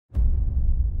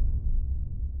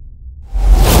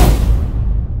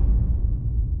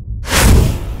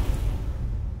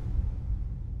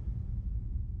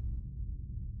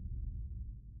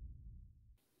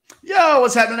Yo,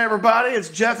 what's happening, everybody? It's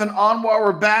Jeff and Anwar.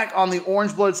 We're back on the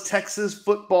Orange Bloods Texas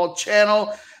Football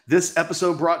Channel. This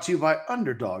episode brought to you by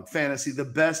Underdog Fantasy, the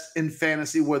best in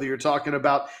fantasy, whether you're talking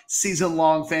about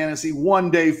season-long fantasy,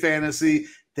 one-day fantasy.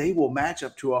 They will match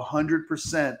up to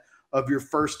 100% of your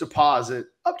first deposit,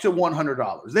 up to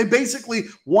 $100. They basically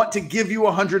want to give you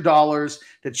 $100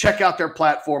 to check out their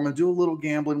platform and do a little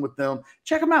gambling with them.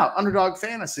 Check them out, Underdog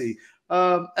Fantasy.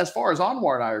 As far as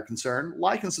Anwar and I are concerned,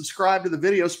 like and subscribe to the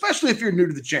video, especially if you're new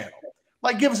to the channel.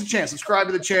 Like, give us a chance. Subscribe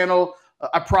to the channel.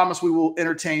 I promise we will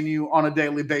entertain you on a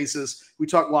daily basis. We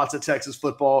talk lots of Texas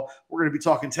football. We're going to be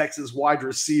talking Texas wide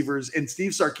receivers. And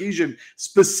Steve Sarkisian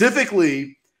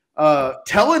specifically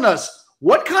telling us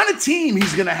what kind of team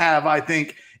he's going to have, I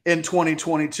think, in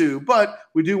 2022. But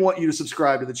we do want you to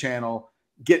subscribe to the channel,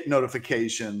 get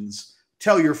notifications,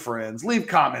 tell your friends, leave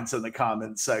comments in the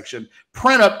comments section,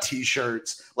 print up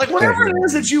t-shirts, like whatever it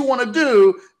is that you want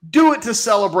to do it to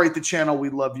celebrate the channel we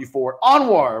love you for.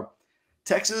 Anwar,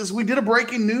 Texas, we did a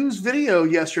breaking news video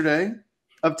yesterday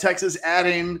of Texas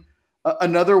adding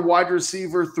another wide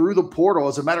receiver through the portal.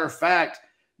 As a matter of fact,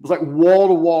 it was like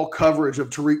wall-to-wall coverage of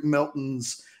Tariq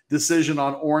Milton's decision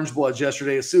on Orange Bloods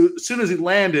yesterday. As soon as he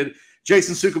landed,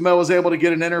 Jason Sukumel was able to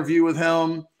get an interview with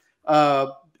him.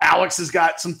 Alex has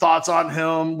got some thoughts on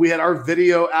him. We had our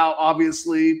video out,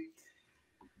 obviously.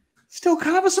 Still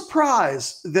kind of a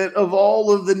surprise that of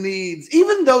all of the needs,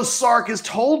 even though Sark has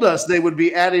told us they would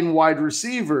be adding wide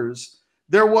receivers,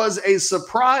 there was a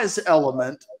surprise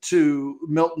element to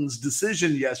Milton's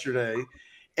decision yesterday.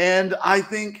 And I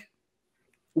think,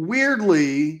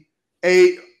 weirdly,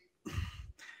 a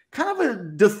kind of a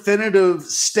definitive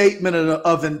statement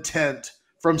of intent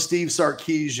from Steve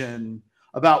Sarkisian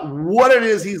about what it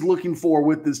is he's looking for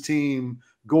with this team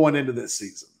going into this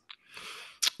season.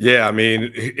 Yeah, I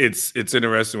mean, it's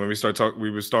interesting when we start talking.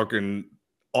 We were talking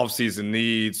offseason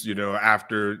needs,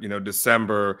 after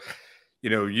December.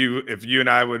 If you and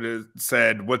I would have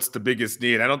said what's the biggest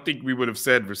need, I don't think we would have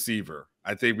said receiver.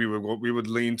 I think we would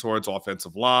lean towards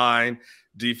offensive line,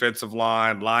 defensive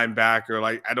line, linebacker.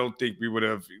 Like, I don't think we would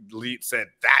have said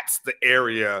that's the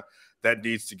area that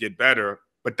needs to get better.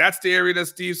 But that's the area that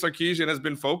Steve Sarkisian has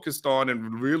been focused on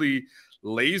and really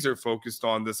laser focused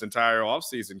on this entire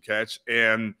offseason, Catch.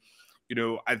 And,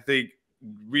 I think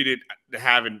we didn't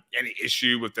have any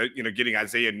issue with getting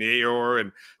Isaiah Neyor,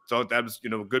 and thought that was, a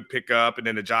good pickup. And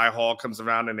then Ajay Hall comes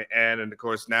around in the end. And of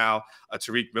course, now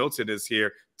Tariq Milton is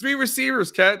here. 3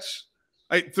 receivers, Catch.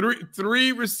 Like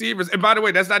three receivers. And by the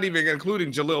way, that's not even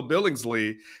including Jaleel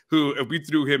Billingsley, who, if we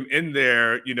threw him in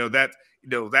there,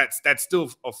 that's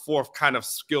still a fourth kind of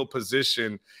skill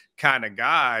position kind of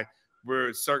guy. Where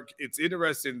it's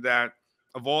interesting that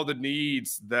of all the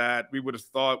needs that we would have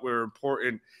thought were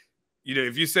important,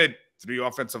 if you said 3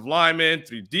 offensive linemen,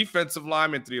 3 defensive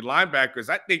linemen, 3 linebackers,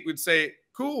 I think we'd say,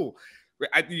 cool.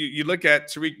 You look at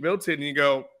Tariq Milton and you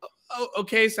go, oh,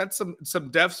 okay, so that's some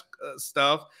depth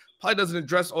stuff. Probably doesn't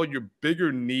address all your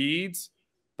bigger needs.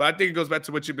 But I think it goes back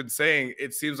to what you've been saying.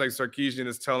 It seems like Sarkisian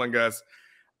is telling us,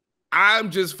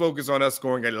 I'm just focused on us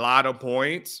scoring a lot of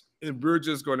points, and we're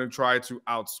just going to try to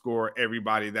outscore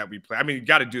everybody that we play. I mean, you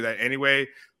got to do that anyway,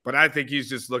 but I think he's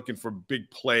just looking for big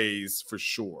plays for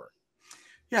sure.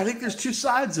 Yeah, I think there's 2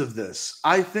 sides of this.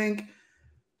 I think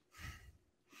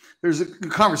there's a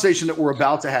conversation that we're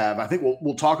about to have. I think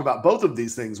we'll talk about both of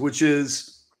these things, which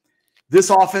is this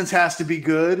offense has to be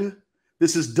good.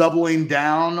 This is doubling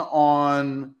down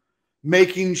on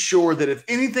making sure that if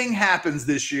anything happens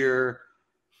this year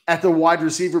at the wide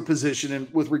receiver position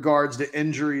and with regards to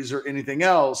injuries or anything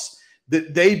else,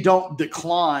 that they don't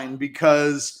decline,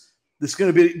 because this is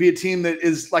going to be a team that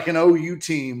is like an OU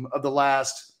team of the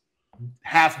last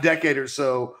half decade or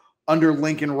so under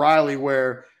Lincoln Riley,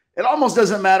 where it almost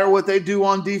doesn't matter what they do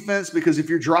on defense, because if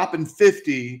you're dropping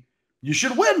 50, you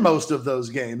should win most of those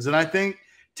games. And I think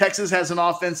Texas has an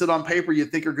offense that on paper you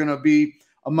think are going to be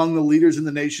among the leaders in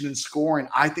the nation in scoring.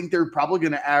 I think they're probably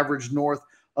going to average north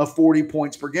of 40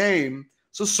 points per game.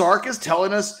 So Sark is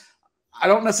telling us, I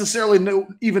don't necessarily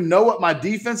even know what my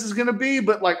defense is going to be,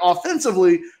 but like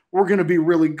offensively, we're going to be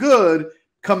really good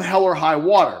come hell or high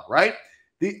water, right?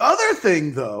 The other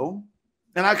thing, though,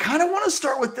 and I kind of want to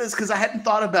start with this because I hadn't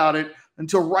thought about it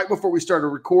until right before we started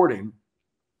recording.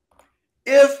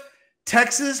 If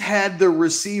Texas had the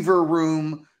receiver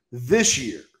room this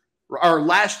year or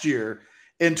last year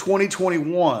in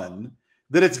 2021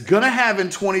 that it's going to have in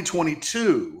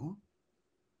 2022,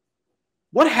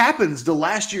 what happens to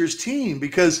last year's team?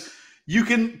 Because you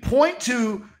can point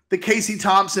to the Casey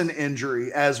Thompson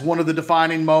injury as one of the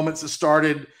defining moments that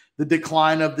started the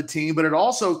decline of the team, but it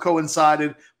also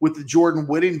coincided with the Jordan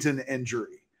Whittington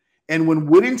injury. And when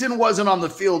Whittington wasn't on the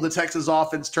field, the Texas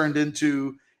offense turned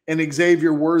into an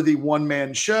Xavier-worthy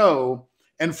one-man show.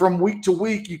 And from week to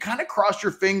week, you kind of cross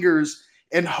your fingers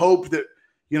and hope that,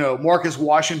 Marcus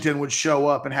Washington would show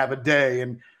up and have a day.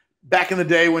 And back in the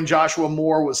day when Joshua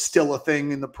Moore was still a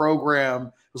thing in the program,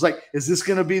 it was like, is this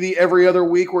going to be the every other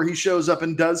week where he shows up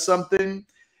and does something?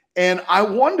 And I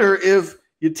wonder if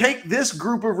you take this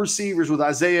group of receivers with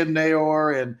Isaiah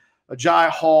Nayor and Ajay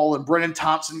Hall and Brennan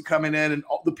Thompson coming in and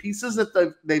all the pieces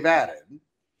that they've added,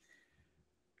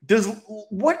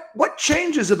 what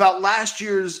changes about last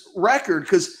year's record?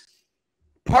 Because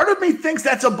part of me thinks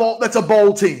that's a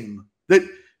bowl team. That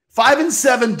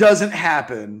 5-7 doesn't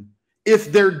happen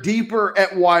if they're deeper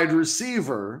at wide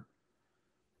receiver.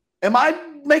 Am I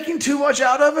making too much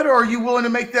out of it, or are you willing to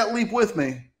make that leap with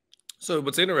me? So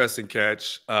what's interesting,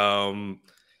 Ketch, as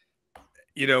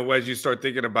you start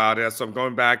thinking about it, so I'm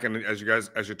going back, and as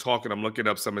you're talking, I'm looking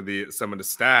up some of the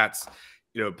stats.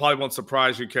 It probably won't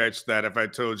surprise you, Ketch, that if I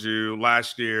told you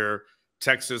last year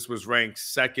Texas was ranked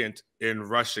second in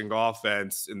rushing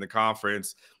offense in the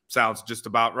conference. Sounds just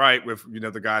about right with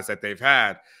the guys that they've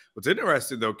had. What's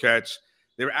interesting though, Ketch,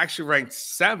 they were actually ranked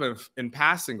 7th in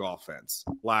passing offense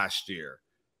last year.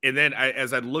 And then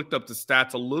as I looked up the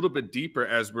stats a little bit deeper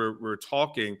as we're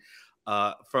talking,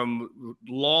 from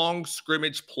long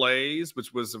scrimmage plays,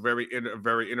 which was a very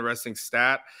interesting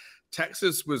stat,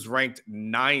 Texas was ranked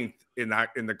 9th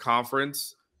in the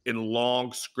conference in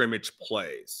long scrimmage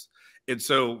plays. And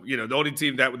so, the only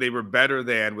team that they were better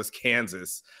than was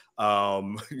Kansas.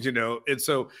 And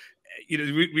so,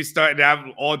 we started to have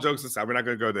all jokes aside. We're not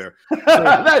going to go there.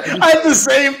 I had the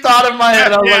same thought in my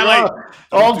head. I was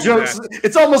all jokes.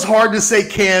 It's almost hard to say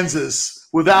Kansas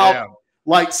without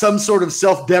some sort of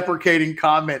self-deprecating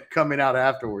comment coming out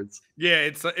afterwards. Yeah,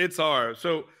 it's hard.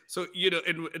 So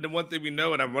and the one thing we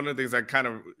know, and one of the things I kind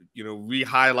of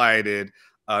re-highlighted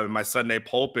in my Sunday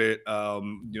pulpit,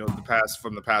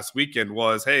 the past weekend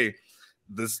was, hey,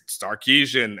 this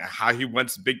Sarkisian, how he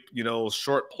wants big,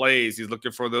 short plays. He's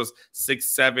looking for those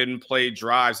 6-7 play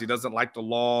drives. He doesn't like the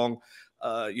long,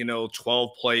 12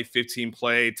 play, 15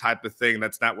 play type of thing.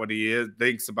 That's not what he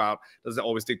thinks about. Doesn't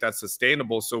always think that's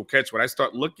sustainable. So, Ketch, when I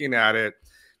start looking at it,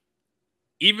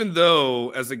 even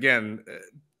though,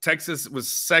 Texas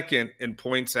was second in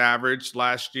points average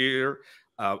last year,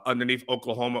 underneath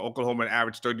Oklahoma. Oklahoma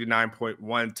averaged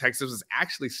 39.1. Texas was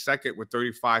actually second with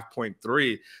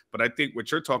 35.3. But I think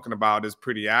what you're talking about is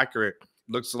pretty accurate.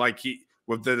 Looks like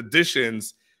with the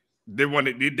additions, he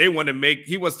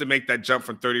wants to make that jump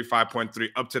from 35.3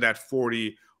 up to that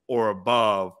 40 or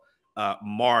above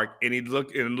mark. And it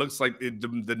looks like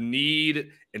the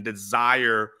need and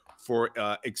desire for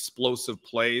explosive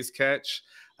plays, Ketch.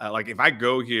 Like if I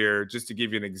go here, just to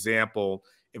give you an example,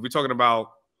 if we're talking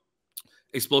about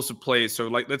explosive plays, so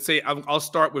let's say I'll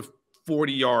start with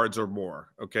 40 yards or more,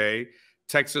 okay?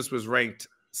 Texas was ranked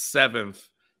 7th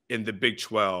in the Big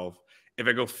 12. If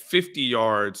I go 50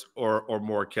 yards or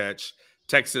more, Ketch,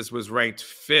 Texas was ranked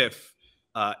 5th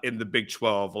in the Big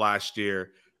 12 last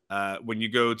year. When you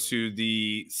go to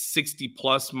the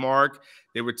 60-plus mark,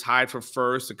 they were tied for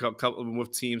first, a couple of them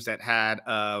with teams that had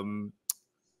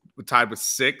were tied with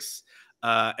 6.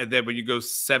 And then when you go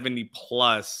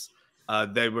 70-plus,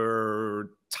 they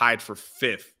were tied for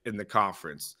 5th in the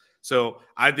conference. So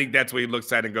I think that's what he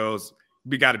looks at and goes,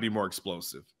 we got to be more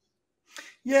explosive.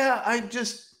 Yeah, I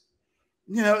just,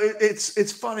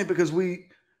 it's funny because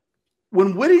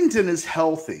when Whittington is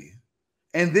healthy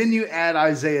and then you add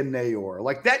Isaiah Nayor,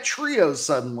 like that trio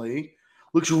suddenly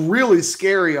looks really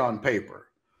scary on paper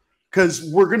because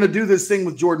we're going to do this thing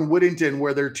with Jordan Whittington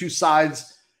where there are two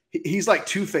sides. He's like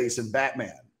Two-Face in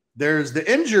Batman. There's the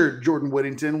injured Jordan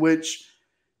Whittington, which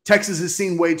Texas has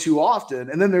seen way too often.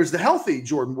 And then there's the healthy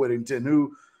Jordan Whittington,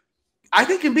 who I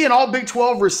think can be an all Big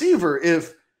 12 receiver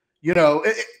if, in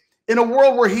a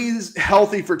world where he's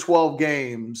healthy for 12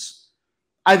 games,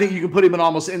 I think you can put him in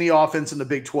almost any offense in the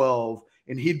Big 12,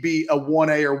 and he'd be a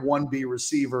 1A or 1B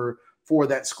receiver for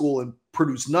that school and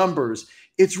produce numbers.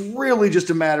 It's really just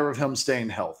a matter of him staying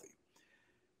healthy.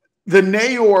 The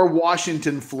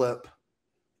Nayor-Washington flip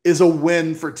is a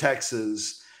win for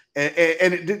Texas. And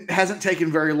it hasn't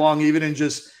taken very long, even in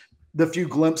just the few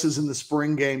glimpses in the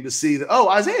spring game, to see that,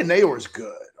 Isaiah Nayor is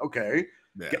good. Okay.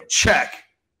 Yeah. Check.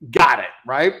 Got it.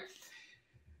 Right.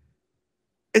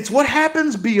 It's what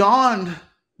happens beyond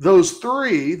those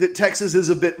three that Texas is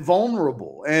a bit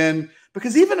vulnerable. And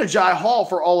because even Ajay Hall,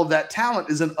 for all of that talent,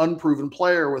 is an unproven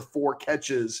player with 4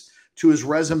 catches to his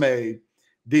resume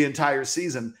the entire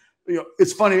season.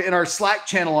 It's funny, in our Slack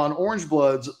channel on Orange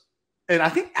Bloods, and I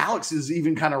think Alex has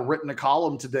even kind of written a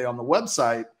column today on the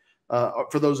website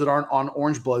For those that aren't on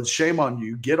Orange Bloods, shame on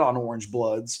you. Get on Orange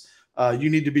Bloods. You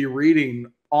need to be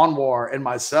reading Anwar and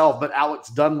myself, but Alex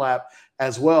Dunlap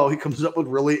as well. He comes up with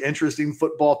really interesting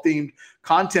football-themed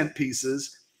content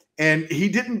pieces, and he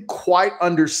didn't quite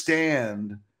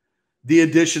understand the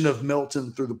addition of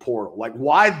Milton through the portal. Like,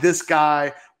 why this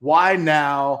guy? Why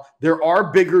now? There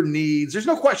are bigger needs. There's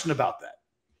no question about that.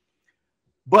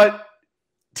 But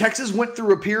Texas went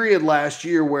through a period last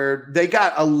year where they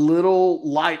got a little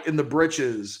light in the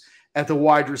britches at the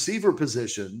wide receiver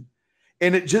position.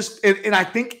 And it just, and I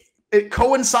think it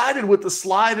coincided with the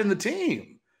slide in the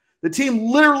team. The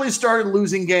team literally started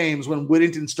losing games when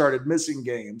Whittington started missing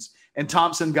games and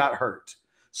Thompson got hurt.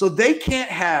 So they can't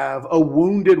have a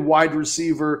wounded wide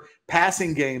receiver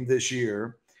passing game this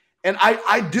year. And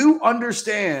I do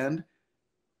understand,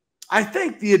 I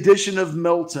think, the addition of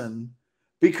Milton,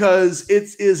 because it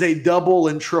is a double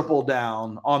and triple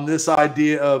down on this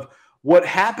idea of what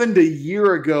happened a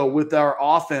year ago with our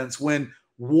offense when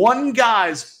one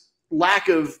guy's lack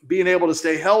of being able to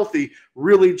stay healthy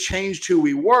really changed who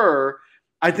we were.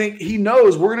 I think he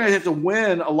knows we're going to have to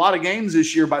win a lot of games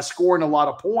this year by scoring a lot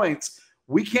of points.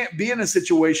 We can't be in a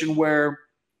situation where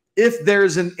if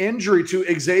there's an injury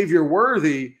to Xavier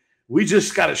Worthy, we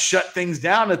just got to shut things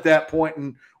down at that point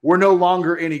and we're no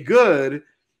longer any good.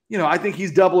 You know, I think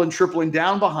he's double and tripling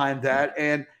down behind that.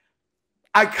 And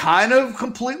I kind of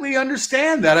completely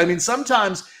understand that. I mean,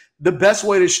 sometimes the best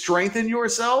way to strengthen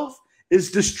yourself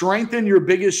is to strengthen your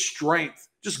biggest strength.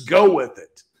 Just go with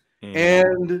it.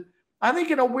 And I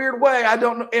think in a weird way, I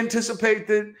don't anticipate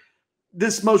that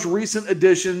this most recent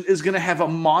addition is going to have a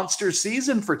monster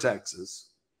season for Texas.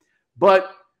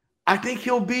 But I think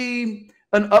he'll be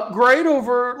an upgrade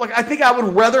over, like, I think I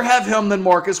would rather have him than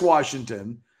Marcus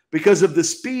Washington because of the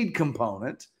speed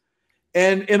component.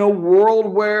 And in a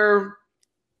world where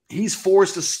he's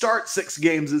forced to start 6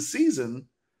 games this season,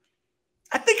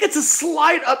 I think it's a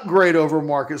slight upgrade over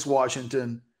Marcus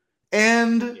Washington.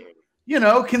 And, you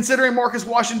know, considering Marcus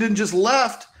Washington just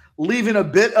left, leaving a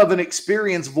bit of an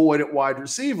experience void at wide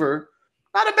receiver,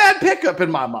 not a bad pickup in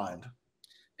my mind.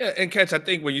 Yeah, and Ketch, I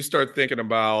think when you start thinking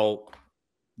about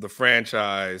the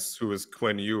franchise who is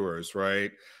Quinn Ewers,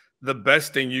 right? The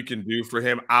best thing you can do for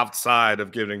him outside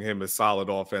of giving him a solid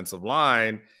offensive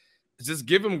line is just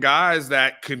give him guys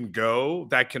that can go,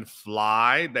 that can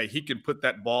fly, that he can put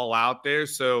that ball out there.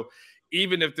 So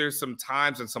even if there's some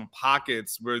times and some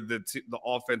pockets where the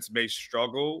offense may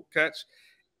struggle, Ketch,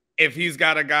 if he's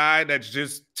got a guy that's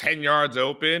just 10 yards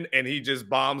open and he just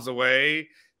bombs away,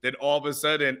 then all of a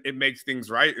sudden it makes things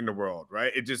right in the world,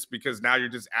 right? It just, because now you're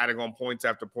just adding on points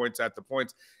after points after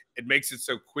points. It makes it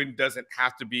so Quinn doesn't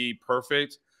have to be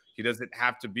perfect. He doesn't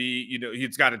have to be, you know,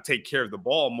 he's got to take care of the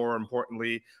ball more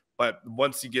importantly. But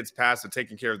once he gets past the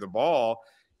taking care of the ball,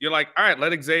 you're like, all right,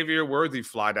 let Xavier Worthy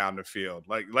fly down the field.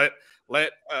 Like let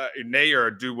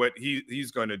Nair do what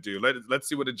he's going to do. Let's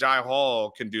see what Ajay Hall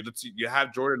can do. Let's see, you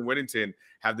have Jordan Whittington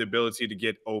have the ability to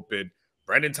get open.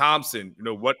 Brendan Thompson, you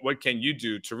know, what can you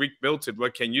do? Tariq Milton,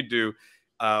 what can you do?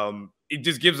 It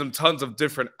just gives them tons of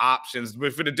different options,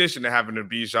 with in addition to having a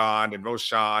Bijan and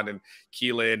Roshan and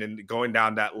Keelan and going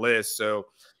down that list. So,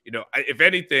 you know, if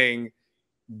anything,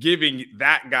 giving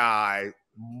that guy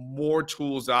more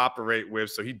tools to operate with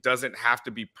so he doesn't have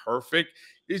to be perfect.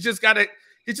 He's just got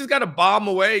to bomb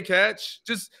away, Catch.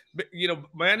 Just, you know,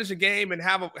 manage a game and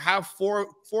have four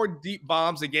deep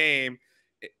bombs a game,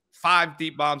 5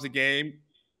 deep bombs a game.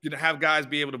 You know, have guys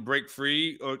be able to break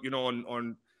free, or, you know,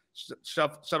 on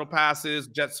shuttle passes,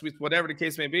 jet sweeps, whatever the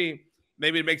case may be.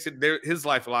 Maybe it makes his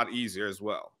life a lot easier as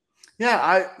well.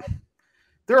 Yeah,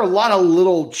 there are a lot of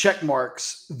little check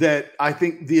marks that I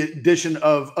think the addition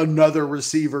of another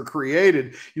receiver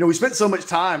created. You know, we spent so much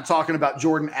time talking about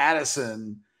Jordan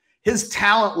Addison. His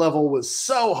talent level was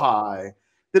so high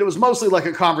that it was mostly like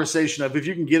a conversation of, if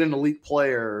you can get an elite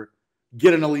player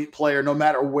no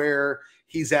matter where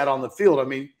he's at on the field. I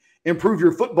mean, improve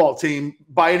your football team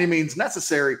by any means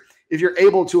necessary if you're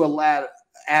able to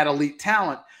add elite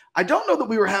talent. I don't know that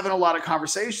we were having a lot of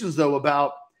conversations, though,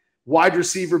 about wide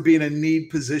receiver being a need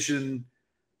position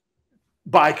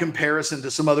by comparison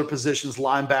to some other positions,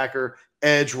 linebacker,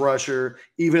 edge rusher,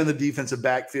 even in the defensive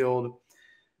backfield.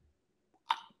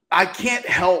 I can't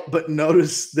help but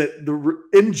notice that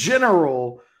in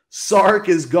general, Sark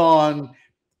has gone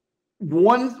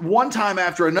one time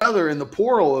after another in the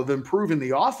portal of improving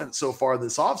the offense so far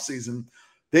this offseason.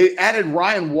 They added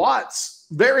Ryan Watts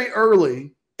very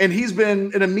early, and he's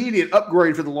been an immediate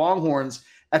upgrade for the Longhorns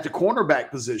at the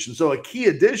cornerback position. So a key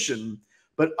addition.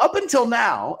 But up until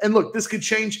now, and look, this could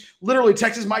change. Literally,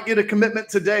 Texas might get a commitment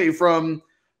today from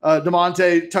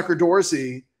DeMonte Tucker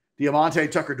Dorsey, Diamante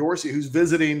Tucker Dorsey, who's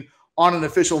visiting on an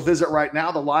official visit right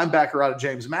now, the linebacker out of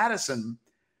James Madison.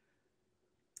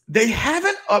 They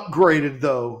haven't upgraded,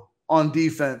 though, on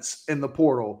defense in the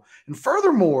portal. And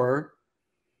furthermore,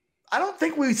 I don't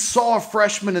think we saw a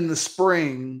freshman in the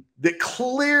spring that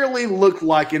clearly looked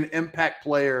like an impact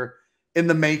player in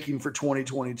the making for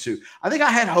 2022. I think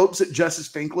I had hopes that Justice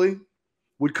Finkley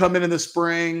would come in the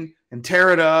spring and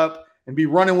tear it up and be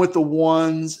running with the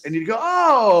ones. And you'd go,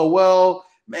 oh, well,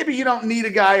 maybe you don't need a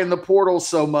guy in the portal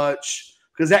so much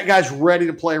because that guy's ready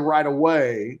to play right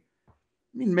away.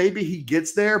 I mean, maybe he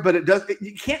gets there, but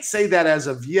you can't say that as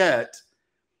of yet.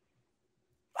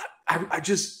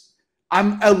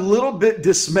 I'm a little bit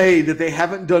dismayed that they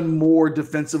haven't done more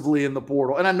defensively in the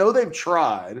portal. And I know they've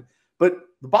tried, but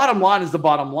the bottom line is the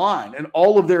bottom line. And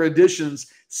all of their additions,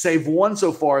 save one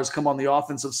so far, has come on the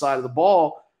offensive side of the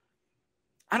ball.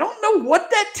 I don't know what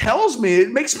that tells me.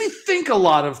 It makes me think a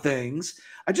lot of things.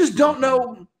 I just don't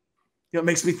know. It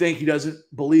makes me think he doesn't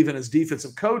believe in his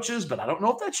defensive coaches, but I don't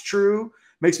know if that's true.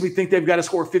 Makes me think they've got to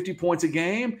score 50 points a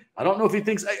game. I don't know if he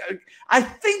thinks – I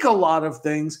think a lot of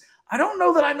things. I don't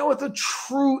know that I know what the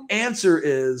true answer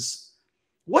is.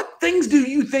 What things do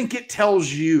you think it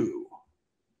tells you?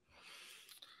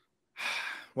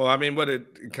 Well, I mean, what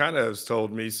it kind of has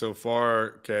told me so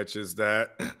far, Ketch, is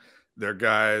that there are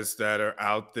guys that are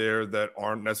out there that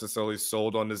aren't necessarily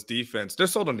sold on this defense. They're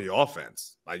sold on the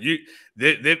offense. Like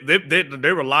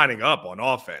they were lining up on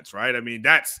offense, right? I mean,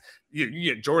 that's you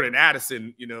get Jordan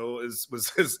Addison,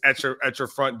 was at your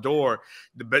front door,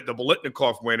 the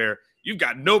Bolitnikoff winner. You've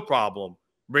got no problem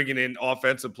bringing in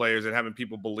offensive players and having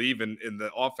people believe in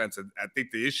the offense. And I think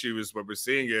the issue is what we're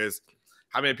seeing is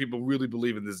how many people really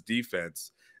believe in this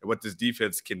defense and what this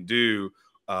defense can do.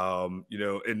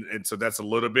 And so that's a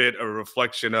little bit a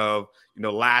reflection of,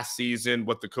 last season,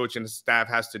 what the coaching staff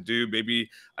has to do, maybe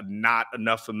not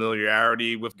enough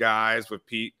familiarity with guys, with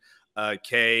Pete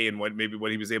K and what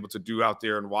he was able to do out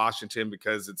there in Washington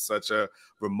because it's such a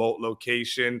remote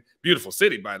location. Beautiful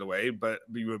city, by the way, but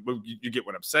you get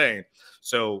what I'm saying.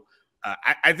 So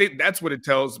I think that's what it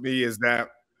tells me is that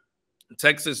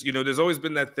Texas, there's always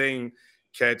been that thing,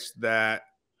 Ketch, that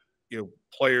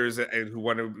players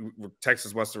and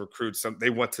Texas wants to recruit they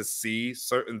want to see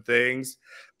certain things.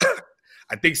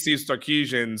 I think Steve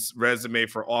Sarkisian's resume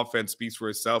for offense speaks for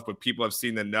itself, but people have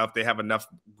seen enough. They have enough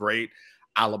great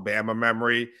Alabama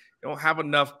memory. They don't have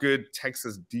enough good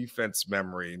Texas defense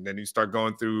memory. And then you start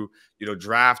going through,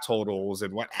 draft totals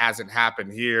and what hasn't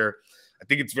happened here. I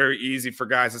think it's very easy for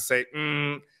guys to say,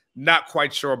 not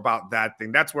quite sure about that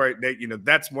thing. That's where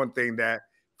that's one thing that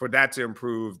for that to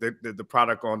improve, the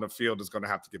product on the field is going to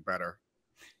have to get better.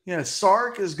 Yeah,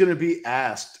 Sark is going to be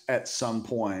asked at some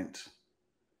point,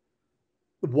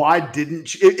 why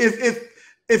didn't you?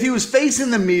 If he was facing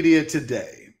the media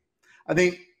today, I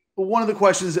think one of the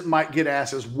questions that might get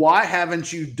asked is, why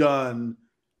haven't you done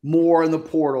more in the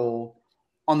portal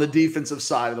on the defensive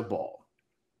side of the ball?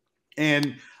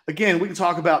 And again, we can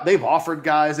talk about they've offered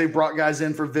guys, they brought guys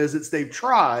in for visits, they've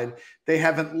tried, they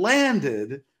haven't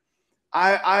landed.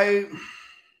 I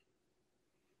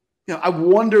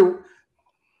wonder.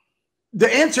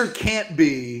 The answer can't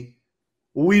be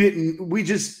we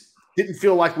just didn't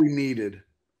feel like we needed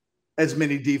as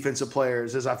many defensive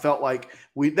players as I felt like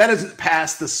that hasn't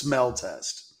passed the smell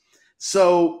test.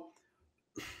 So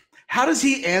how does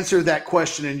he answer that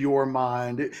question in your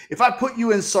mind? If I put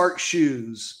you in Sark's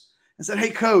shoes and said, hey,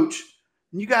 coach,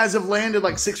 you guys have landed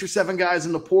like 6 or 7 guys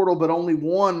in the portal, but only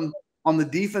one on the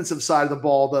defensive side of the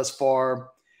ball thus far,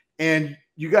 and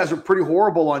you guys were pretty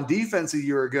horrible on defense a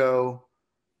year ago.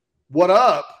 What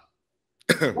up?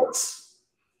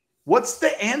 What's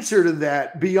the answer to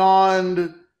that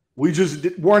beyond we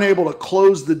just weren't able to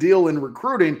close the deal in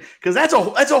recruiting? Because that's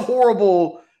a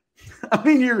horrible. I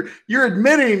mean, you're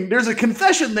admitting there's a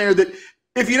confession there that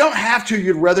if you don't have to,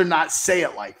 you'd rather not say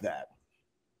it like that.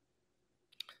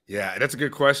 Yeah, that's a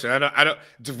good question. I don't.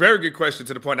 It's a very good question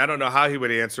to the point. I don't know how he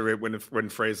would answer it when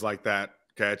phrased like that,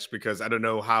 Ketch, because I don't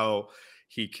know how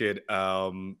he could,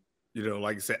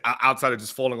 like I said, outside of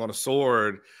just falling on a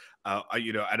sword. I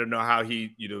don't know how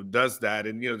he, does that.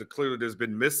 And, clearly there's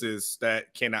been misses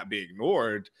that cannot be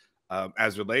ignored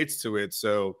as relates to it.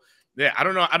 So, yeah, I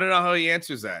don't know how he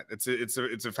answers that. It's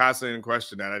a fascinating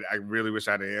question that I really wish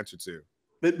I had an answer to.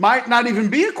 It might not even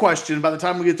be a question by the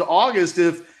time we get to August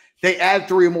if they add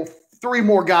three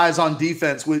more guys on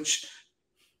defense, which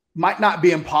might not be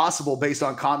impossible based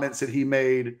on comments that he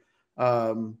made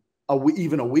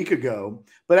even a week ago.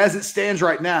 But as it stands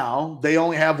right now, they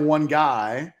only have one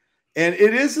guy. And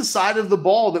it is the side of the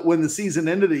ball that when the season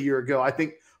ended a year ago, I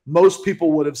think most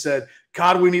people would have said,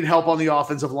 God, we need help on the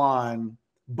offensive line.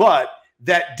 But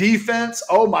that defense,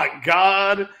 oh my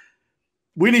God,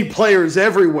 we need players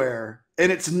everywhere.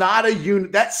 And it's not a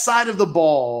unit. That side of the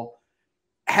ball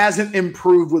hasn't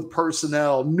improved with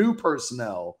personnel, new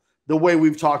personnel, the way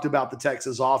we've talked about the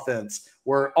Texas offense,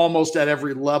 where almost at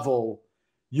every level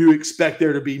you expect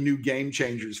there to be new game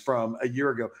changers from a year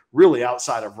ago, really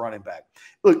outside of running back.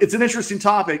 Look, it's an interesting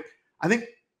topic. I think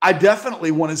I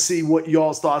definitely want to see what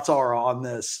y'all's thoughts are on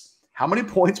this. How many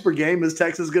points per game is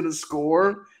Texas going to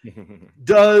score?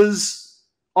 Does,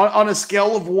 on a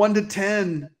scale of 1 to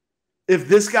 10, if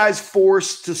this guy's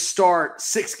forced to start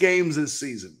 6 games this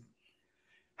season,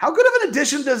 how good of an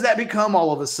addition does that become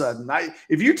all of a sudden?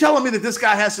 If you're telling me that this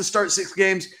guy has to start 6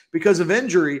 games because of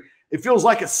injury, it feels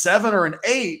like a 7 or an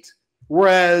 8,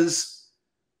 whereas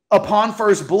upon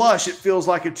first blush, it feels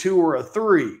like a 2 or a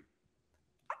 3.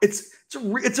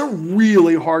 It's a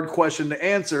really hard question to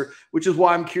answer, which is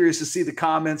why I'm curious to see the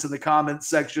comments in the comments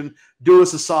section. Do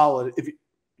us a solid.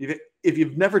 If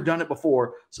you've never done it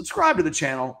before, subscribe to the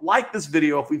channel, like this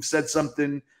video if we've said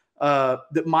something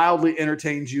that mildly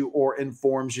entertains you or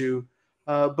informs you.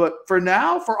 But for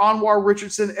now, for Anwar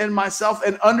Richardson and myself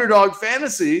and Underdog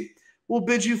Fantasy, we'll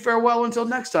bid you farewell until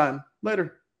next time.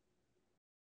 Later.